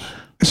is.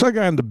 I saw a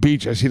guy on the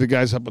beach. I see the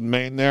guys up in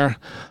Maine there.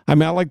 I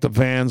mean, I like the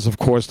vans, of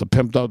course, the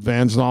pimped out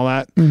vans and all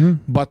that. Mm-hmm.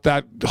 But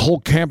that whole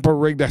camper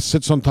rig that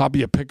sits on top of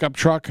your pickup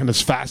truck and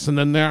it's fastened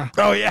in there,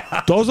 Oh,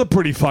 yeah. those are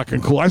pretty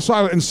fucking cool. I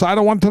saw inside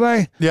of one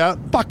today. Yeah.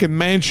 Fucking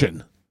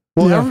mansion.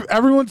 Well, Yeah.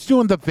 everyone's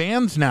doing the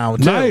vans now,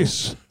 too.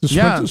 Nice. The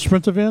Yeah.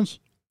 Sprinter vans.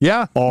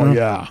 Yeah. Oh,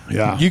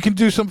 yeah. You can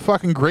do some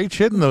fucking great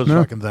shit in those Yeah.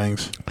 fucking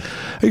things.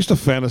 I used to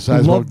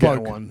fantasize Love about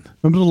getting bug. one.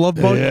 Remember the Love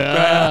Bug?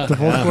 Yeah. The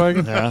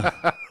Volkswagen.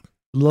 Yeah.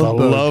 Love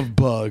The Bug. Love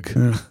Bug.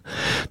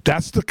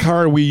 That's the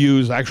car we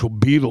use, actual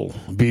Beetle,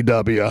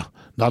 VW,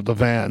 not the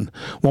van,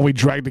 when we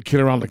dragged the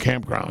kid around the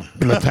campground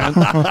in the tent.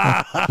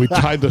 We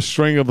tied the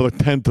string of the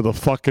tent to the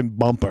fucking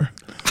bumper.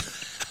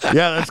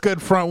 Yeah, that's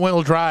good front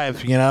wheel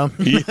drive, you know?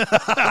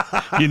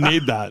 You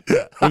need that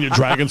when you're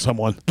dragging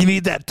someone. You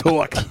need that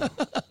torque.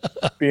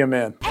 Be a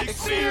man.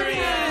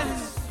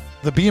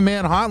 The Be a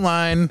Man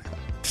hotline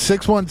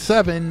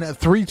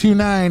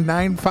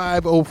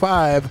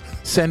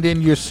 617-329-9505. Send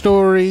in your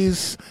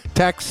stories,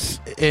 texts,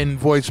 and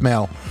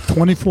voicemail.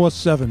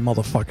 24/7,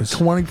 motherfuckers.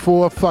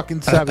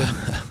 24-7.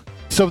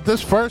 So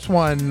this first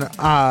one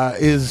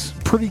is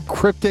pretty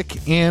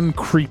cryptic and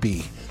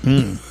creepy.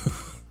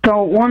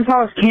 So once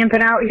I was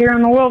camping out here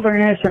in the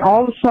wilderness, and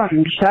all of a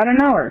sudden, just out of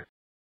nowhere,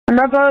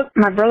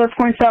 my brother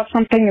points out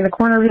something in the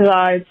corner of his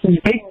eye. It's this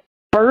big,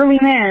 burly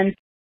man,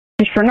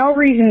 just for no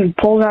reason,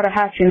 pulls out a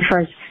hatchet and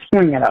tries to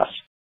swing at us.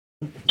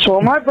 So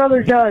what my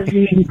brother does,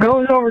 he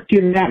goes over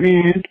to that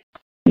man,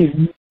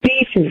 he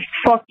beats his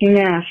fucking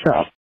ass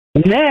up.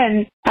 And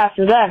then,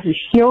 after that, he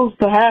steals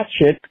the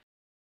hatchet,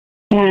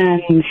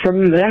 and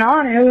from then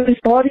on, it was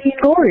bloody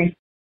and gory.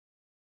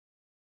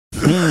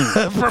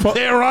 From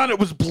there on, it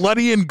was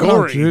bloody and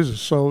gory. Oh,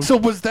 Jesus. So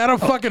was that a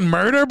fucking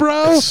murder,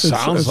 bro? it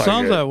sounds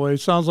that way. It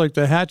sounds like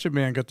the hatchet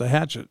man got the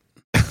hatchet.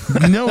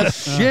 No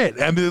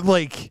shit. I mean,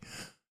 like,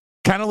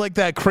 kind of like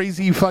that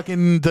crazy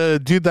fucking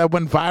the dude that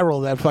went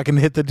viral that fucking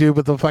hit the dude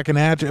with the fucking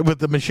hatchet, with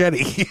the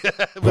machete,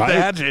 with the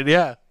hatchet.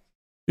 Yeah.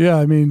 Yeah,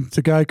 I mean,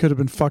 the guy could have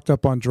been fucked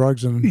up on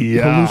drugs and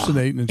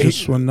hallucinating and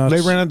just went nuts.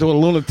 They ran into a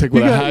lunatic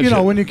with a hatchet. You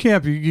know, when you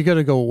camp, you got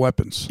to go with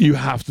weapons. You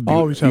have to be.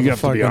 Always have you a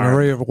fucking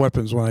array of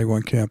weapons when I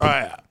went camping.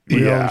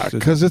 Yeah,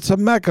 because it's a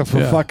mecca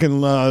for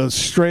fucking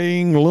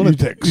straying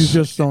lunatics. You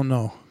just don't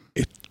know.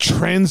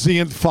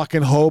 Transient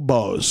fucking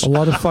hobos. A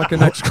lot of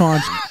fucking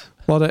ex-cons.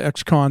 A lot of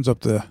ex-cons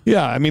up there.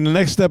 Yeah, I mean, the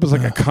next step is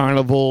like a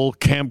carnival,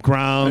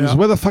 campgrounds. Yeah.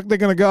 Where the fuck they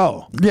going to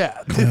go?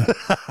 Yeah.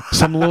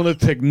 Some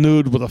lunatic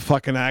nude with a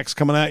fucking axe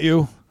coming at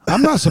you.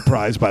 I'm not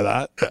surprised by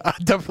that.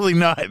 Definitely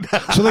not.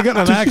 So they got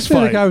an axe fight. Did you say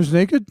the guy was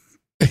naked?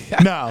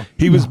 No.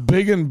 He was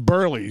big and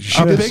burly.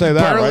 She a did big say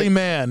that, burly right?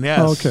 man, yes.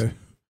 Oh, okay.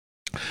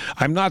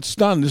 I'm not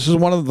stunned. This is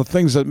one of the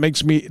things that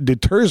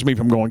deters me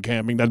from going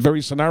camping, that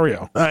very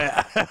scenario.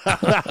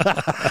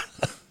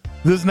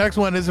 This next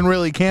one isn't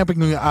really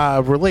camping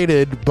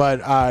related,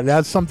 but it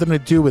has something to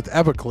do with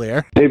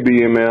Everclear. Hey,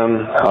 BM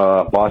Man,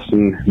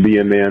 Boston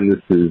BM Man.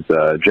 This is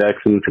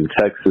Jackson from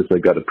Texas. I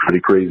got a pretty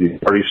crazy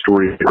party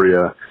story for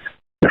you.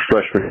 A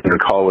freshman in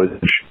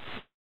college.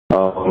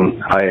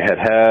 I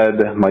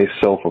had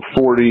myself a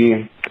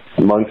 40,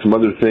 among some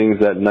other things,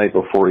 that night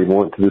before I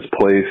went to this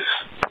place.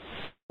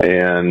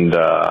 And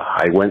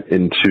I went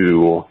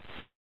into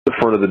the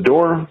front of the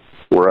door,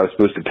 where I was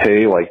supposed to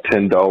pay like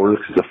 $10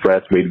 because the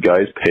frats made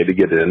guys pay to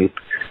get in.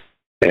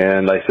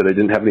 And I said I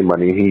didn't have any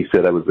money. He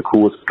said I was the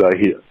coolest guy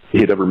he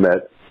had ever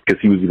met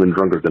because he was even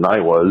drunker than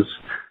I was.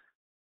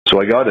 So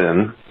I got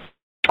in.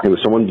 It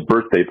was someone's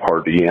birthday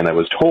party, and I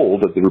was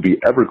told that there would be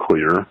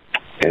Everclear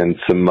and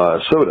some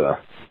soda.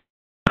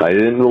 I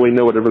didn't really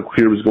know what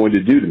Everclear was going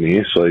to do to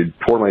me, so I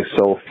poured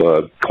myself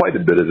quite a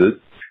bit of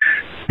it.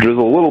 There's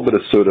a little bit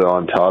of soda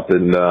on top,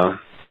 and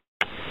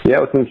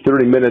within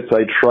 30 minutes,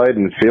 I tried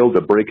and failed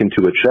to break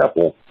into a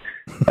chapel.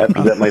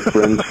 After that, my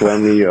friends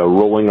found me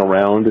rolling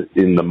around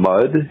in the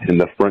mud in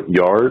the front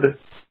yard,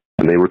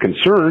 and they were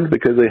concerned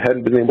because they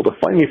hadn't been able to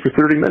find me for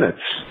 30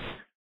 minutes.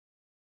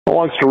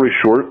 Long story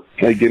short,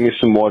 they gave me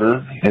some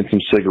water and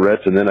some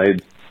cigarettes, and then I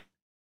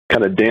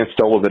kind of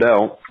danced all of it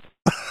out.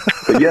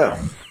 But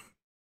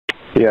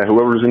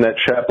whoever's in that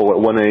chapel at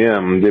 1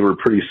 a.m., they were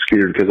pretty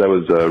scared because I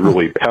was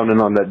really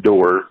pounding on that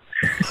door,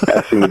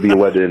 asking to be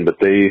let in, but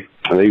they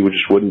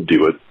just wouldn't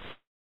do it.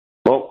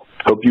 Well,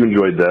 hope you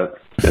enjoyed that.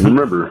 And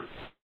remember,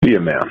 be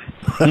a man.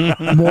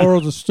 Moral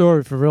of the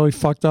story, if you're really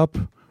fucked up,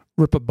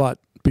 rip a butt,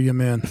 be a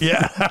man.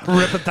 Yeah,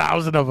 rip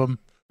 1,000 of them.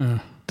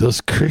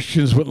 Those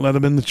Christians wouldn't let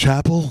him in the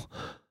chapel?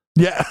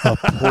 Yeah. A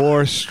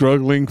poor,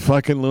 struggling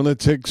fucking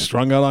lunatic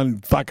strung out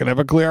on fucking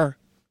Everclear?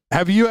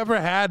 Have you ever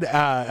had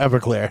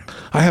Everclear?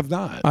 I have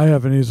not. I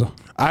haven't either.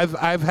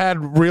 I've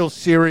had real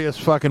serious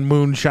fucking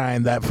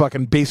moonshine that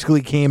fucking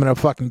basically came in a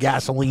fucking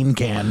gasoline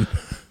can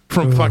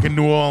from fucking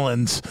New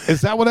Orleans.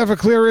 Is that what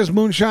Everclear is,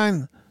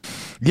 moonshine?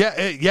 Yeah,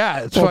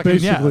 it's well, fucking,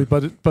 basically,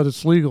 but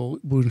it's legal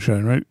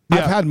moonshine, right? Yeah.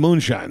 I've had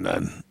moonshine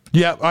then.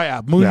 Yeah, oh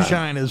yeah,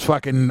 moonshine is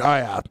fucking,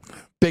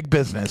 big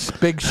business,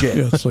 big shit.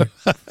 Yeah, it's like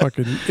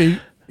fucking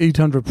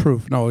 800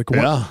 proof. No, like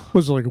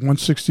was it like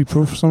 160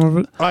 proof? Some of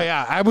it. Oh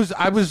yeah, I was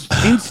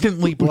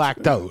instantly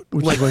blacked out.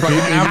 Like like fucking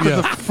after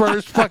the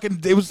first fucking,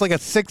 it was like a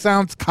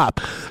 6-ounce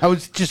cup. I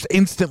was just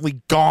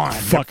instantly gone,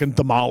 fucking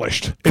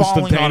demolished,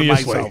 falling on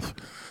instantaneously. myself.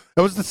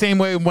 It was the same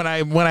way when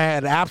I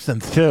had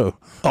absinthe too.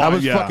 I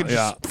was fucking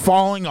just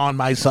falling on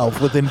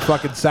myself within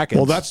fucking seconds.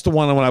 Well, that's the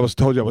one when I was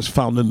told you I was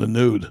found in the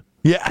nude.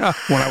 Yeah,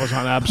 when I was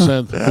on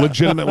absinthe,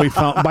 legitimately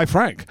found by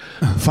Frank,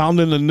 found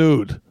in the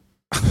nude.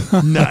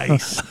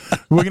 Nice.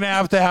 We're gonna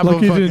have to have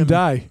Lucky a fucking... you didn't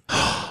die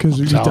because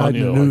you died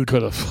in the nude.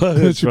 Could have.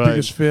 That's your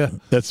biggest fear.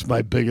 That's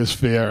my biggest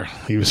fear.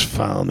 He was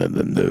found in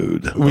the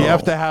nude. We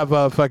have to have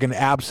a fucking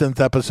absinthe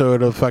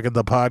episode of fucking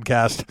the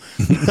podcast.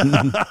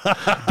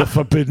 The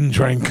forbidden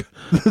drink.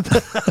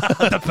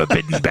 The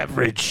forbidden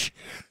beverage.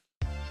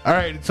 All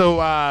right, so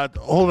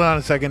hold on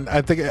a second.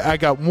 I think I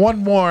got one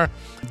more.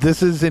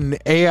 This is an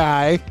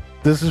AI.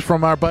 This is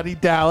from our buddy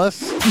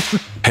Dallas.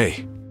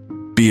 Hey,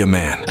 be a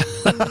man.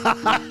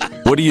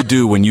 What do you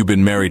do when you've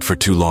been married for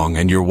too long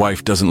and your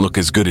wife doesn't look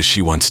as good as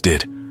she once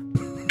did?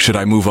 Should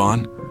I move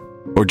on?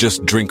 Or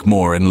just drink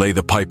more and lay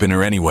the pipe in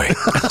her anyway?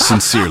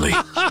 Sincerely,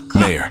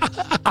 Mayor.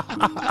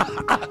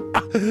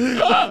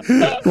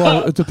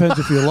 Well, it depends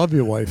if you love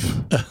your wife.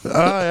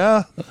 Oh,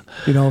 yeah.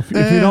 You know, if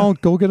you don't,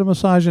 go get a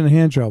massage and a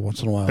hand job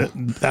once in a while.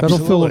 That'll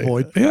fill a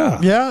void. Yeah.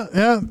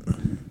 Yeah.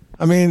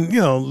 I mean,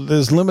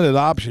 there's limited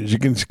options. You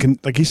can,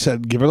 like he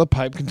said, give her the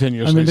pipe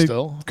continuously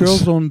still.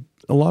 Girls don't,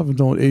 a lot of them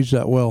don't age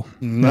that well.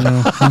 No. You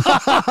know?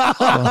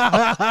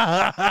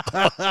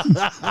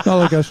 Not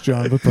like us,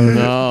 John. But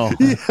no.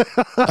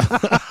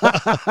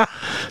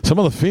 Some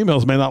of the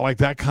females may not like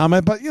that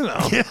comment, but Yeah.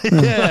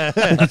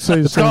 I could say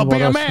the It's same called about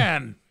being a us.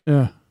 man.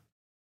 Yeah.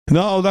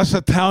 no, that's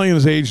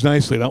Italians age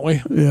nicely, don't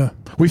we? Yeah.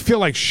 We feel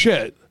like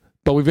shit,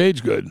 but we've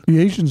aged good. The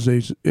Asians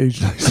age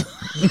nice.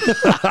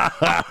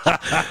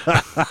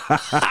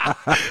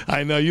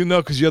 I know,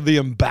 because you're the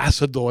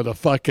ambassador to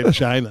fucking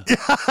China.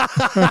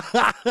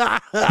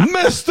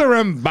 Mr.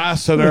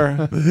 Ambassador.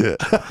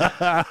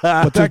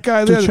 But that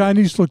guy The there.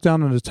 Chinese look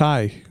down on the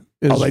Thai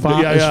as, they do?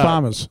 as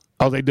farmers.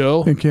 Oh, they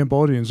do? And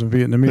Cambodians and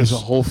Vietnamese. There's a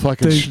whole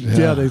fucking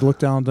they look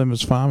down on them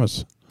as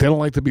farmers. They don't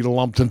like to be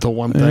lumped into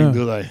one thing,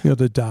 do they? Yeah,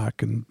 they're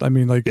dark. And I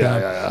mean, like,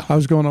 Yeah. I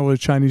was going out with a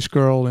Chinese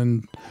girl,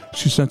 and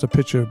she sent a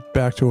picture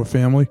back to her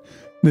family.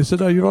 And they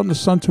said, "Oh, you're out in the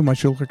sun too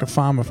much. You look like a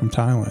farmer from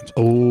Thailand."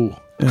 Oh.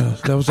 Yeah,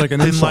 that was like an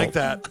Didn't insult. like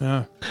that.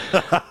 Yeah.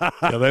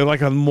 Yeah, they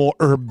like a more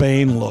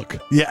urbane look.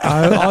 Yeah.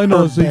 All I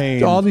know is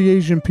Urbane. all the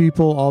Asian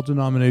people, all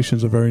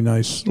denominations are very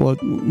nice.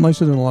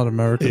 Nicer than a lot of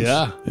Americans.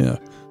 Yeah. Yeah.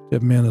 They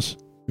have manners.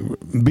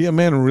 Be a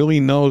Man really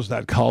knows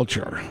that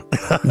culture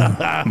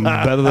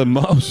better than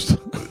most.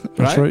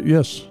 That's right.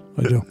 Yes,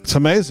 I do. It's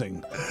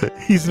amazing.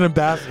 He's an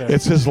ambassador.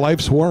 It's his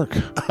life's work.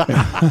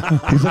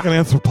 He's like an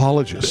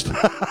anthropologist.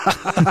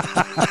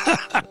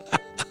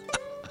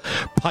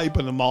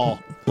 Piping them all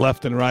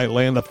left and right,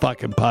 laying the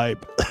fucking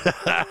pipe.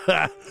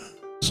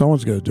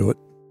 Someone's got to do it.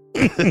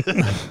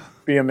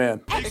 Be a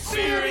man.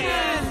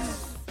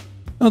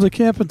 Oh, the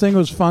camping thing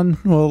was fun.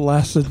 Well, it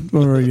lasted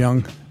when we were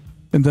young.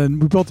 And then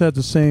we both had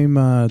the same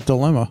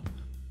dilemma.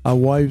 Our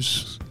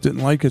wives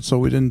didn't like it, so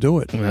we didn't do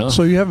it. Yeah.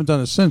 So you haven't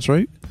done it since,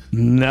 right?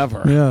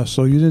 Never. Yeah,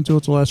 so you didn't do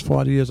it the last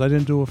 40 years. I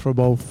didn't do it for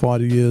about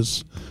 40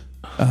 years,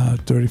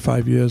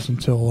 35 years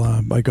until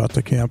I got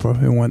the camper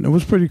and went. It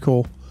was pretty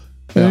cool.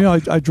 And, you know,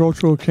 I drove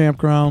through a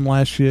campground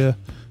last year.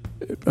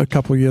 A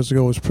couple of years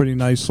ago, it was pretty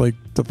nice, like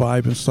the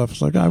vibe and stuff.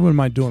 It's like, I wouldn't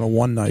mind doing a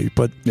one night,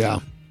 but Yeah.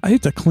 I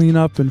hate to clean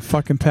up and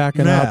fucking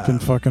packing up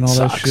and fucking all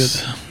that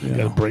Sucks. shit. You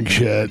gotta bring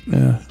shit.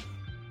 Yeah.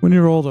 When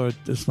you're older,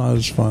 it's not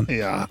as fun.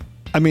 Yeah.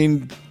 I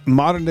mean,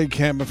 modern day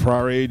camping for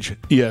our age,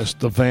 yes,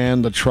 the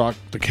van, the truck,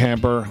 the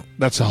camper,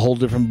 that's a whole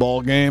different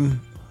ball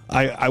game.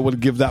 I would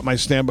give that my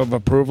stamp of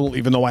approval,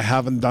 even though I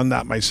haven't done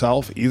that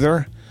myself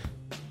either.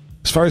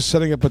 As far as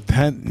setting up a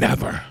tent,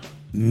 never.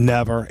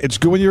 It's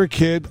good when you're a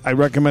kid. I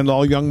recommend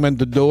all young men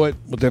to do it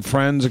with their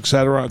friends,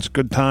 etc. It's a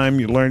good time.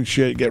 You learn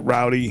shit, you get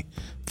rowdy.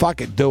 Fuck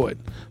it, do it.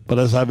 But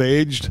as I've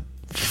aged,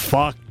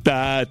 fuck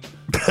that.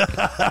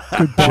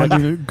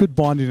 Good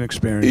bonding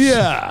experience.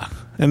 Yeah.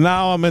 And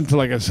now I'm into,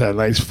 like I said,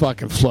 nice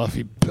fucking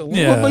fluffy pillow.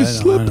 Yeah, my I know.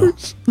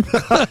 slippers.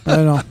 I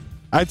know.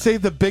 I'd say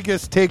the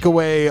biggest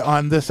takeaway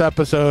on this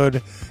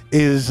episode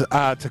is,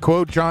 to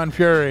quote John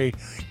Fury,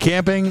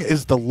 camping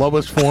is the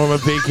lowest form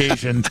of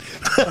vacation.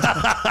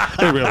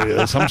 It really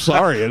is. I'm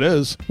sorry, it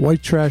is.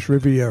 White trash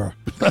Riviera.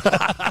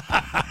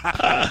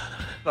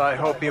 I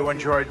hope you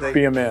enjoyed the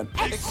Be a man.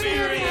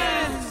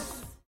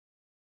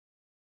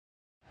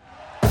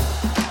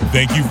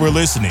 Thank you for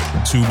listening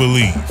to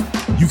Believe.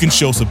 You can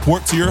show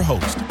support to your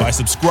host by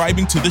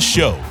subscribing to the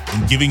show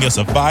and giving us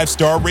a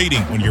 5-star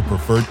rating on your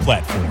preferred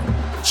platform.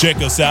 Check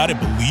us out at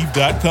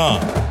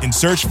Believe.com and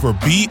search for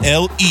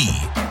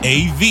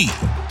BLEAV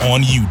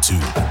on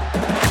YouTube.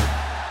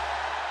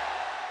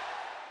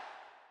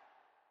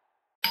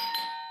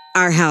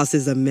 Our house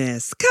is a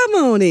mess. Come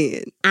on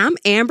in. I'm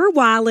Amber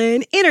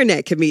Wallen,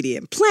 internet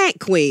comedian,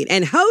 plant queen,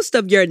 and host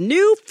of your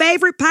new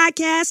favorite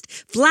podcast,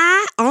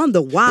 Fly on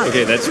the Wall.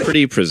 Okay, that's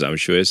pretty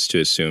presumptuous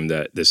to assume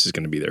that this is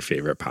going to be their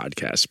favorite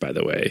podcast, by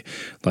the way.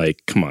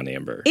 Like, come on,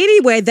 Amber.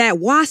 Anyway, that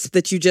wasp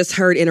that you just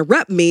heard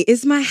interrupt me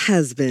is my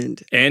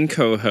husband. And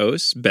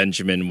co-host,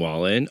 Benjamin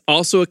Wallen,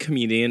 also a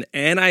comedian,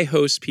 and I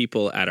host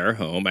people at our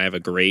home. I have a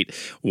great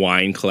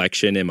wine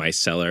collection in my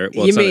cellar.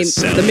 Well, You it's not mean a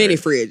cellar. the mini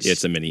fridge? Yeah,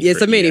 it's a mini Yeah,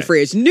 it's a mini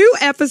fridge. New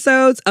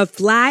episodes of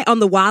Fly on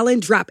the Wallin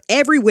drop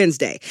every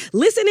Wednesday.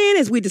 Listen in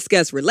as we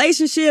discuss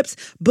relationships,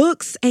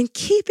 books, and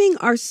keeping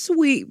our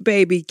sweet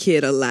baby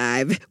kid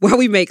alive while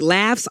we make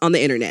laughs on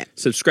the internet.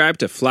 Subscribe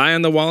to Fly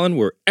on the Wallin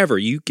wherever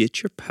you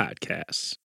get your podcasts.